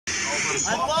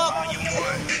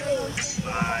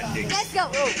Let's go.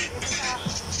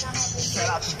 Shout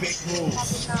out to Big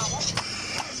Moves.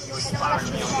 You inspired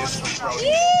me on this one, bro.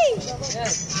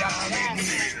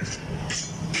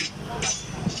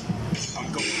 I'm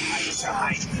going height to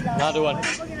height. Another one.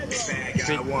 Bad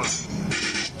guy one.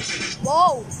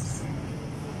 Whoa.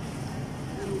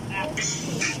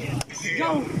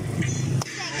 Go.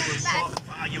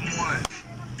 Volume 1.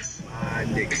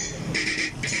 Nigga.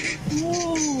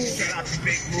 Shout out to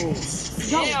Big Moves.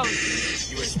 Damn.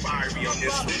 You inspired me on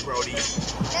this one, Brody.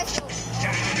 Let's go.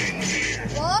 In here.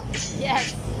 What?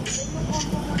 Yes.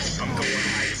 I'm going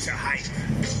height to height.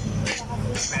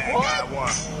 Bad guy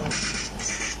one.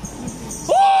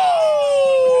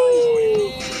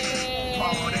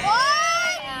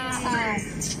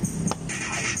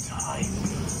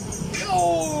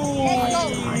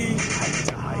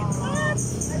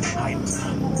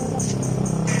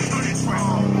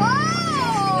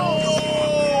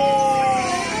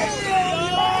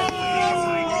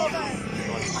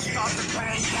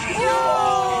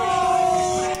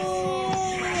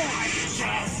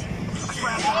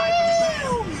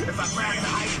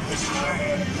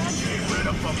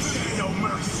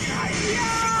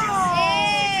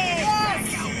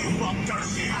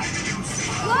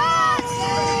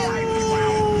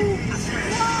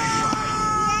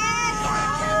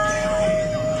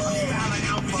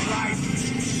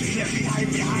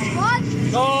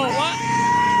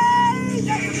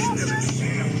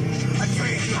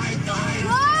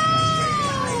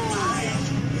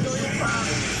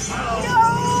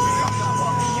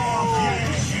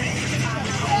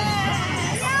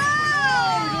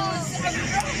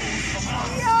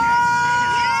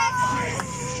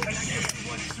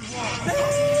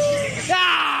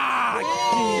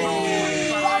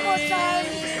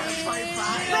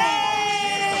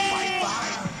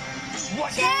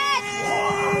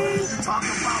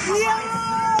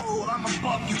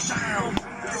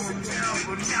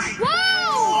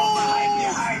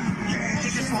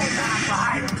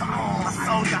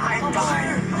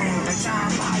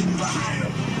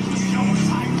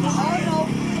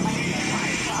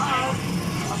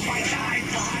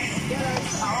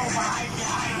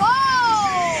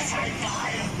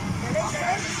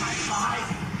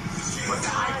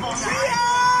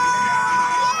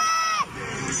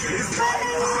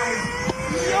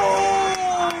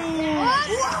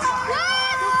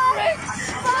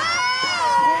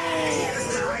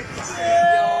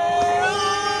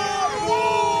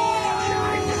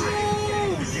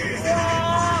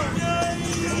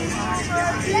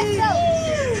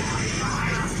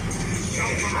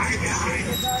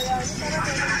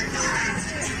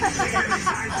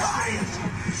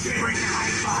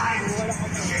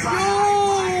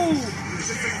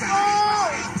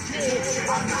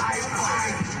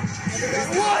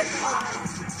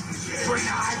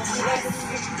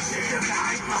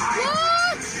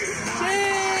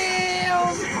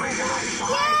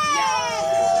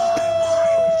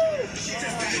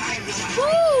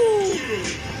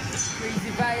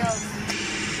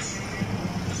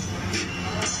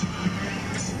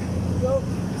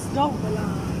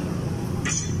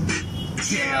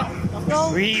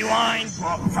 Rewind.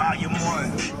 Volume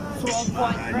 1.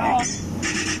 12.0.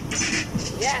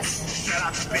 Yes. Shout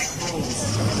out to Big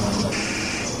Moves.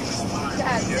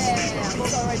 God damn,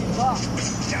 it's already buffed.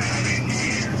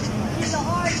 Killa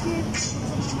Rkidd.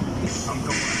 I'm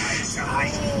going height to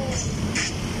height.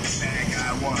 Bad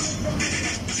guy one.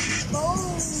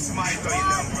 Boom. Somebody throw your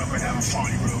number up and have a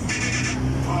party real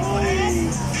quick.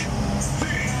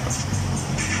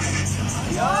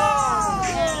 Yo.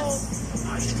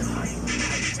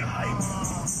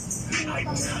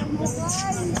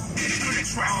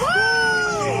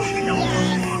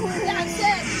 That's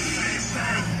it.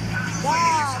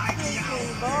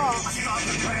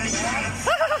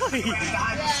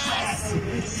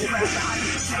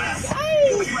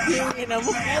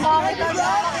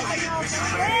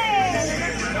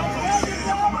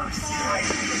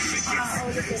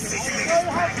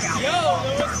 Yo,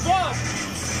 that was fun.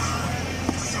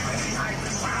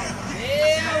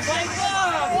 Yeah, wake up.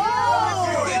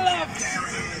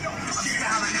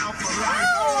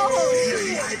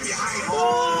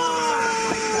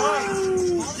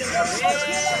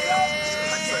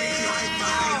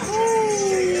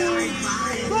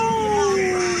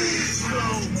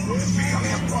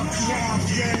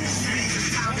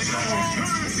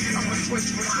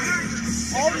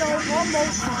 Oh no, one more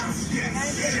time.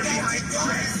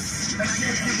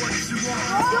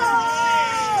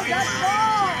 Oh, that's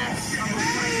ball.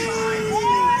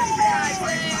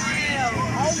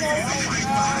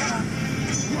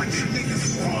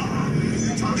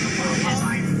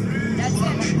 That's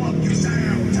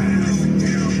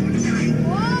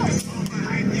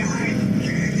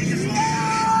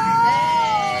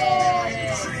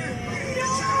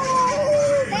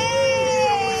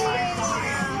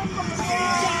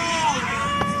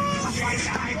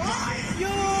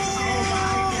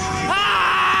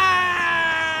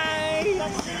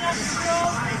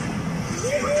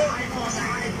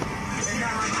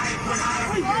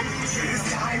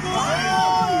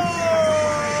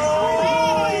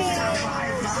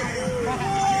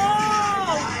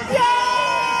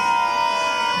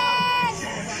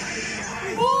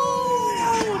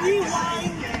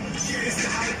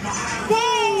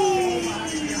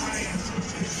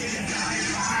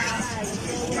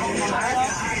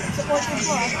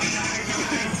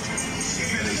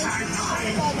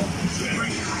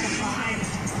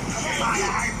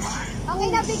Okay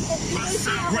na, Big. Let's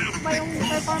ba yung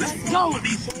performance? Go!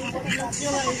 Let's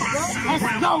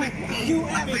go! You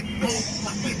have it!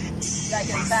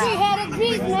 Three-headed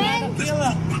beast, man!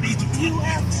 Killa! You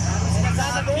have it!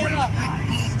 Killa!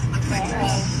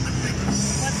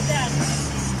 What's that?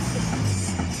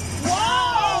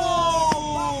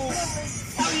 Wow!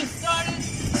 How you started?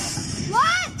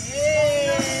 What?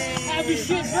 Hey! Happy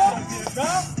shit, bro!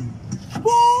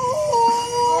 Woo!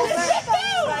 It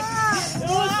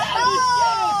was happy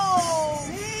shit!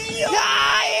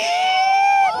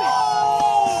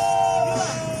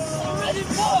 Already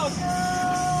booked!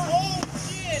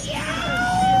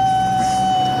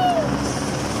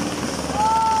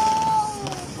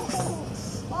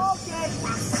 Oh shit!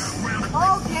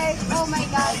 Okay. Oh my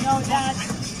God. No, that.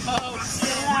 Oh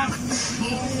shit!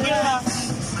 Killa!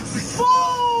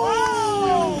 What?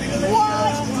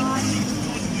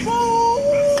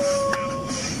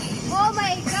 Oh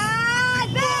my God!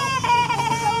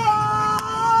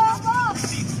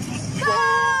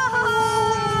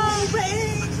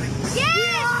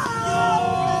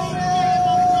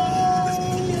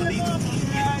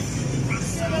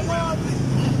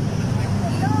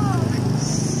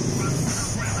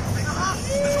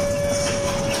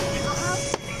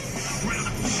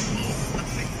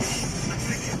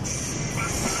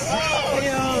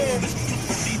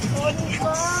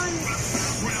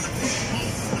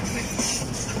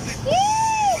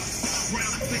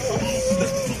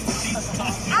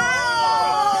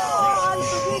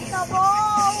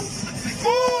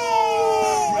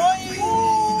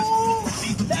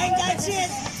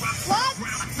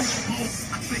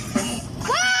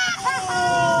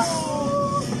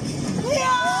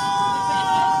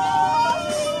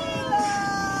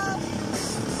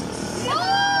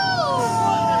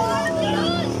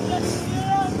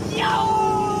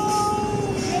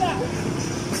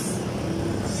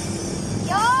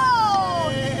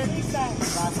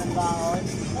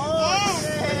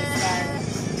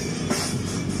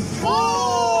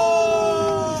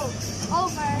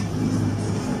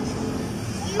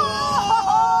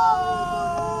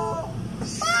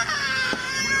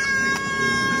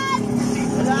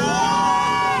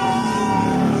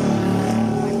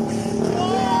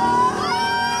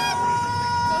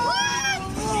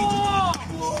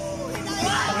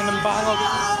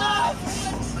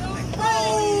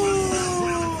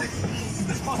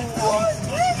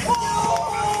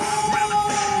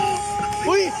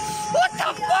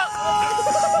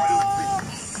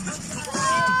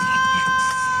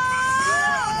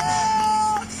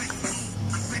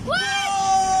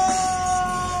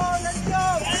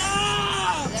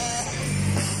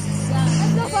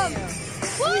 What the fuck?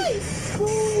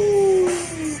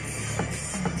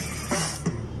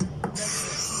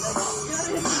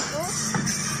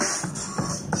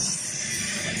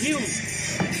 You.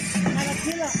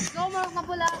 Go, Mark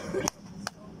Mapula.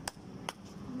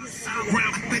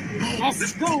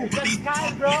 Let's go. Let's go,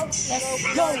 bro. Let's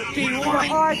go.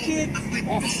 Rkidd.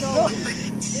 Let's go.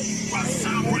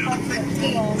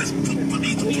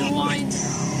 Rewind.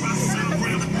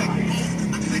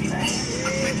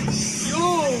 Yo.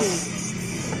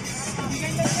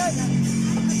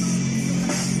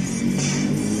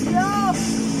 Yo.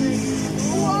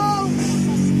 Whoa.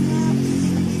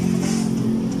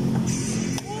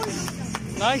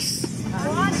 Nice.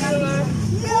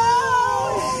 Yo.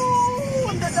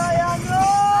 Ang dadaya nyo.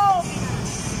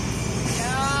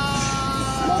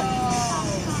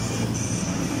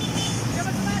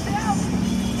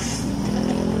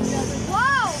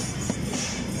 Wow.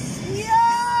 Yo.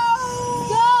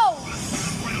 Go.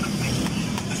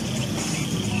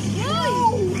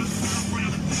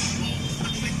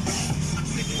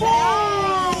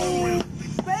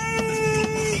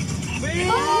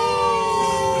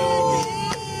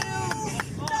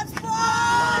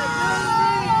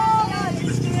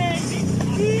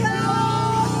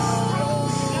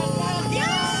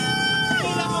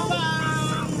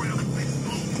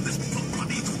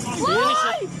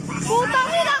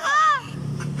 Putang ina ka!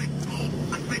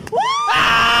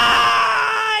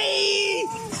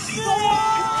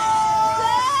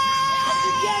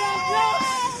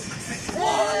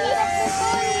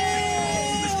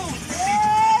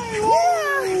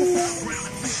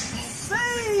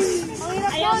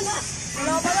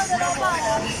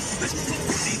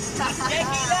 Kaya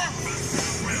Killa.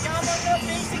 Kaya mo na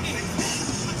basic eh.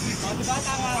 O, diba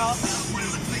tama ako?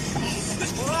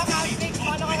 Puro ka cupcake.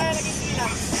 Paano ka kaya naging Killa?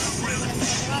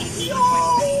 Yo!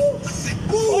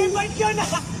 Uy, ba't yun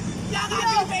ah?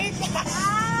 Nakakabait ka!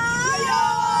 Yo!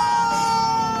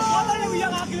 Wala na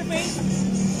yung ugly face.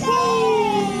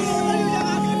 Malayo lang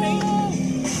ugly face.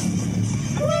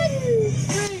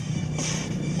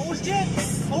 Oh shit!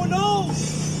 Oh no!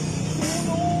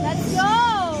 Let's go!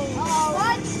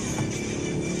 What?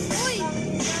 Uy!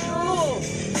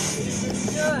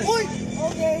 Uy!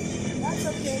 Okay. That's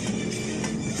okay.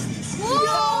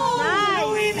 Whoa!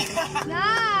 Nice!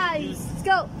 Nice! Let's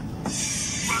go!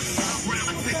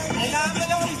 Kailangan mo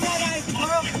lang ulit siya, guys.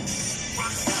 Siguro.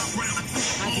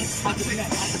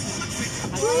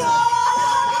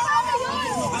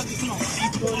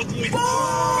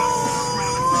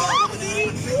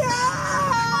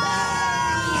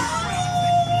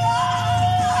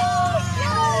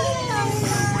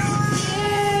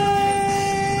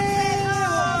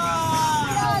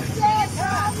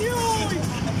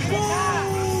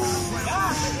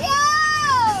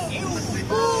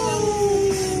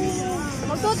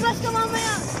 Magtutrush ka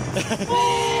mamaya!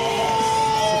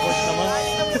 Support naman.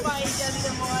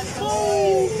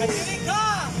 Katinig ka!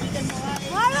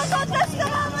 Mario, magtutrush ka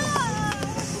mamaya!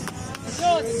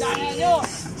 Shoot! Daya nyo!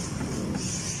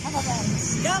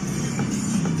 Yup!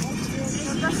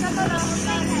 Magtutrush ka ba lang?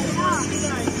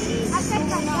 Asan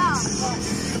ka niya?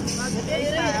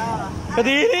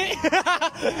 Kadiri!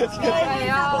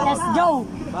 Let's go!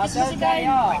 Basal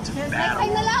kayo! Next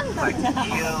time na lang!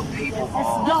 Kill people.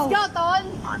 Let's go, Ton!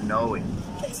 I know it.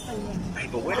 Hey,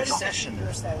 but where the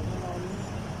sessioners? I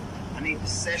need the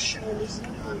sessioners. You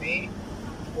know what I mean?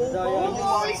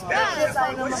 All these battles,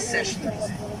 where the sessioners?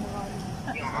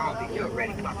 You know, I don't think you're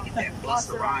ready to get that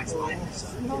Busta Rhymes likeness.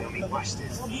 You feel me? Watch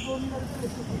this.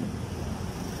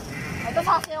 Ito,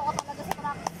 sasayaw ka talaga sa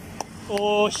track.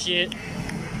 Oh shit.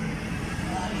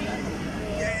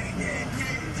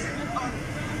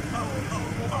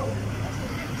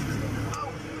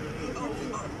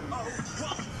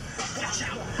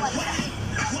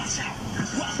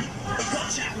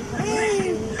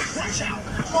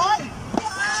 What?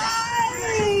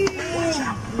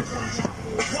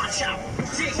 Watch out!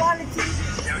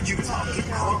 Now you talking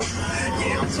crunk?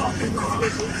 Yeah, I'm talking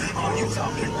crunk. Oh, you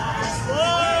talking lies?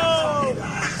 Whoa!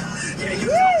 Yeah, you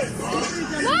talking crunk.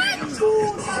 What?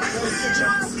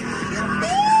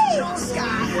 Jump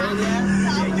sky.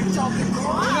 Yeah, you talking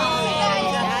crunk.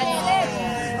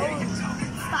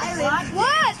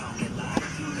 What?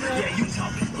 Yeah, you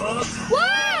talking bug.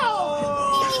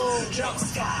 Wow! Jump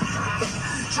sky.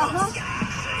 Jump sky.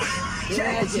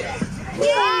 Yeah, yeah.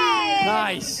 Yay!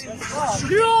 Nice.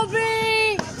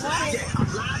 Groovy! Yeah, I'm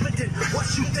live than what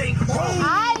you think.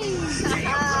 Ay!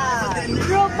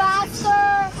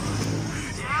 Robuster!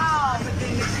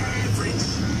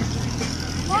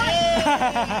 What?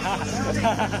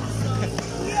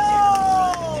 Yo!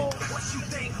 What you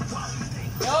think?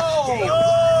 Yo!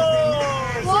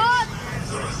 What?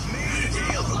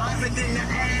 Yeah, I'm live than the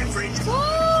average. Woo!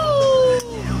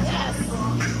 Yes!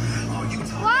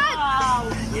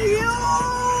 What? You!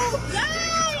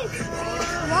 Nice!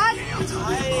 What?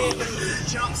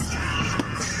 Jump sky.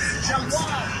 Jump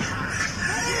sky.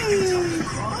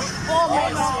 Oh my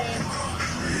God!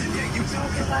 Yeah, you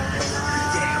talking lies.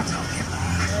 Yeah, I'm talking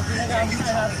lies.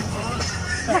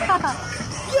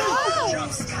 Yo!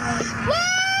 Jump sky.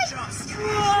 What? Jump sky.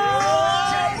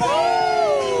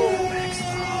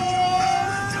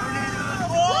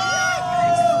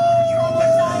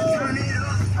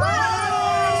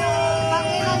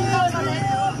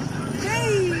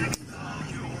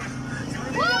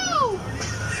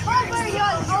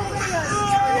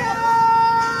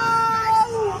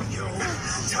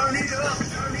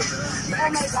 Oh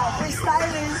my God,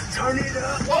 freestyling. Turn it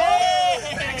up.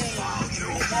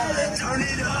 Turn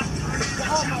it up.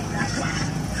 Oh my God.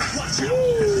 Watch out.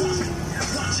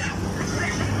 Watch out.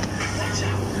 Watch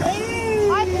out.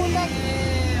 Ay, putek.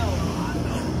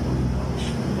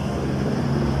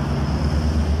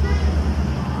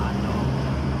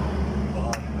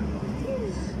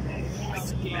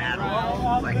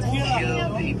 Like to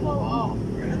kill people off. I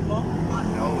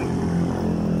know it.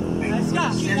 Nice ka!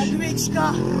 Nag-reach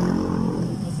ka!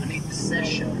 I need the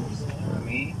sessioners. You know what I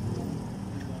mean?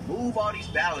 Move all these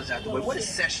battles out the way. What is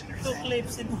sessioners? Two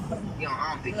clips in one. You know,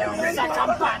 I don't think y'all ready to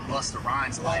talk about Busta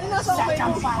Rhymes like this.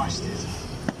 Watch this.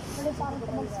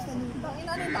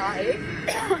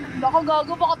 Baka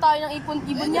gago, baka tayo ng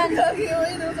ipon-ibon yan.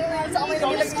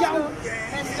 Let's go!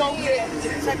 Let's go!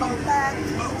 Second back!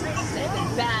 Second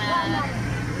back!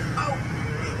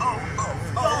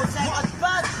 Go, second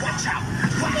back! Watch out.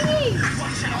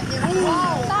 Watch out!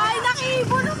 Tayo ng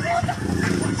ibon ng puta.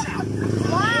 Watch out.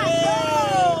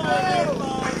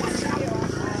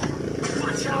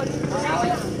 Watch out.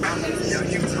 Now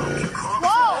you talking crunk.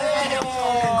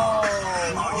 Wow!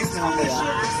 Oh, you talking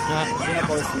shit. Yeah,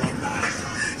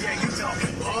 Yeah, you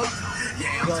talking bug.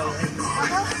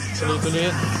 Tuloy-tuloy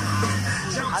yun.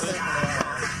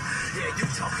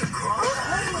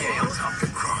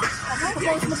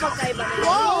 Close mo pagkaiba nila.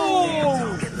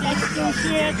 Wow! Let's do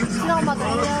shit. Sino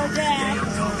mag-real Jack?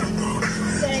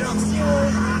 Thank you.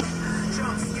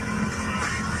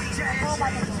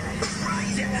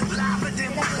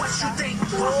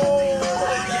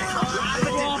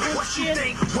 What you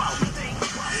think? What you think?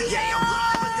 Yeah, I'm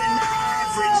liver than the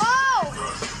average.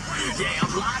 Yeah,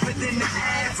 I'm liver than the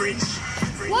average.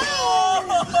 Wow!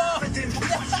 Liver than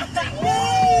what you think?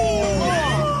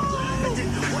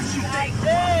 What you think?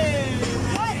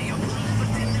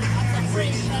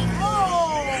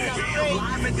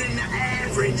 Liver than the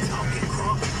average. Talking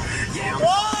crunk. Yeah, I'm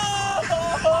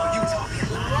you talking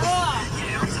loud.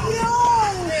 Yeah, I'm talking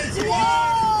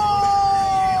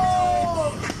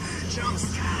jump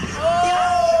sky.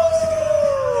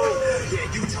 Yeah,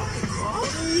 you talking crunk.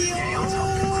 Yeah, I'm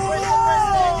talking crunk.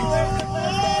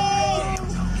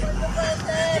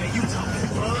 Yeah, you talking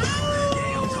crunk.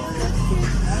 Yeah, I'm talking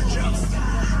jump sky.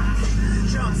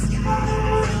 Jump sky.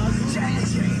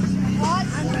 What?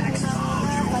 Max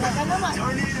volume. Talaga naman.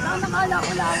 Nakakala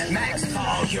ko lang. Max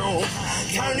volume.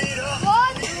 Turn it up.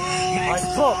 What? Max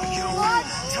volume. What?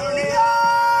 Turn it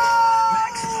up.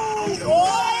 Max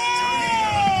volume.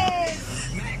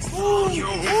 Max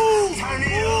volume. Turn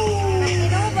it up.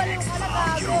 Pinubaliw ka na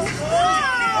gago.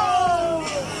 Wow!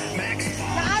 Max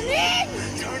Naanin!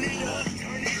 turn it up.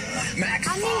 Max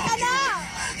Anin ka na!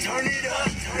 turn it up.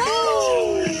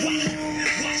 Boom!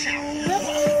 Watch out.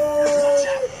 Watch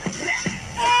out.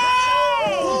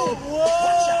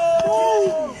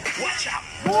 Watch out.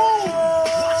 Whoa.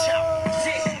 Watch out.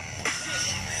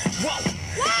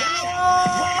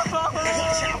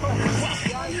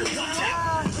 Watch out.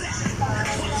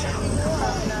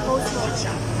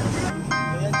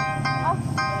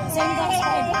 Same time.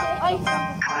 Ay!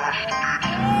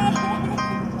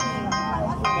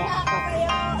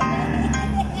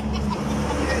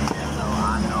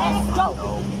 Let's go!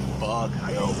 Bug, I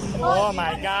know. Oh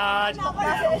my God!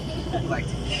 Like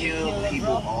to kill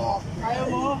people off. I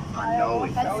know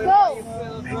it. Let's go!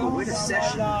 Hey, but we're the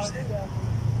sessioners.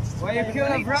 Why you I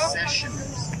killing, need bro? the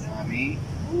sessioners. You know what I mean?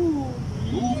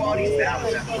 Move all these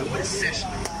battles out, but we're the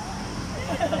sessioners.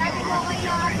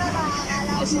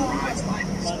 Surprise like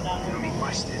this. Let me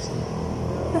watch this.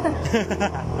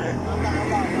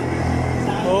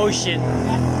 Oh shit.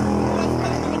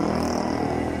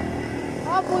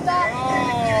 Ah, puta!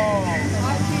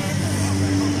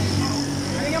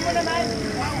 Tingnan mo naman.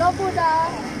 No, puta!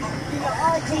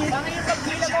 Rkidd. Bakit yung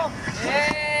pagkila mo?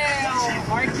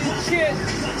 Yeah! Rkidd shit!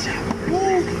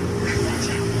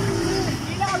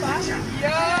 Kila ka ba?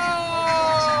 Yo!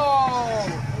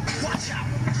 Watch out.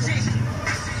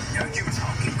 Yo, you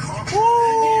talking crunk?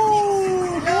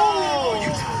 Woo! Yo!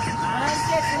 You talking loud? Walang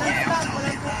check, walang stop,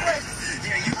 walang focus.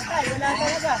 Yeah, you Patay, wala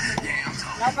talaga. yeah, I'm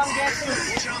talking Lapang guessing.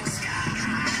 jump sky.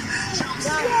 Jump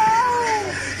sky. Go!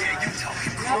 Yeah, you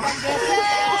talking crunk? Lapang guessing.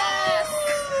 Yes!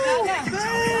 Wala na.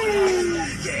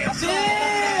 Yeah, I'm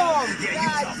Damn!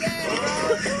 yeah, you talking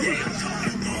crunk? Yeah, I'm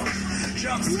talking crunk.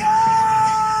 Jump sky. Go!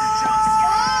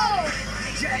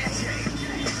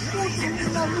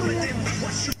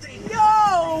 What you think?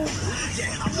 Yo!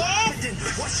 Yeah, I'm live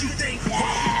what you think?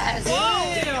 Yes!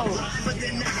 Damn! Liver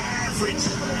than the average.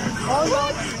 Oh,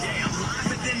 Lord! Yeah, I'm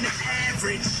liver than the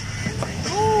average.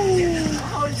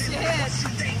 Oh shit! Yeah,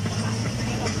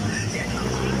 I'm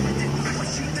liver than what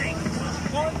you think?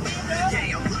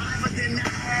 Yeah, I'm liver than the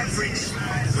average.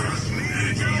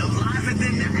 Yeah, I'm liver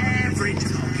than the average.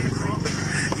 Talking crunk.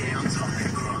 Yeah, I'm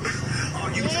talking crunk. Are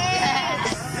you talking?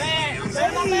 Yes! Pero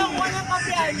mamaya ko ng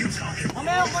kapiyan. You talking?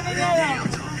 Mamaya ko na nila.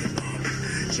 I'm talking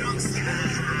jump sky.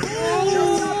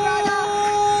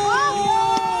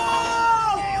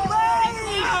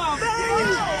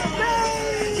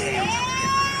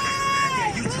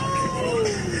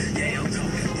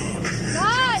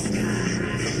 Nice!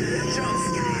 Jump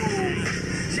sky.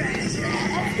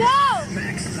 Let's go!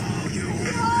 Max volume.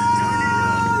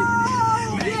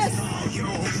 Yes!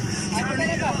 Volume. Turn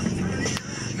it up.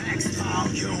 Max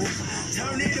volume.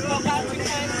 Turn it up.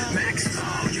 Max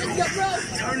volume. Let's go, bro!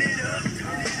 Turn it up.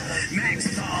 Max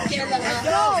volume. Let's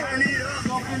go! Turn it up.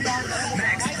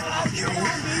 Max volume.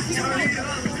 Turn it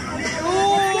up.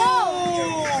 Let's go!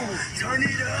 Turn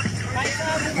it up.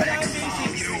 Max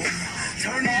volume.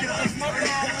 Turn it up.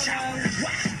 Watch out.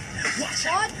 Watch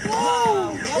out. What? Woo!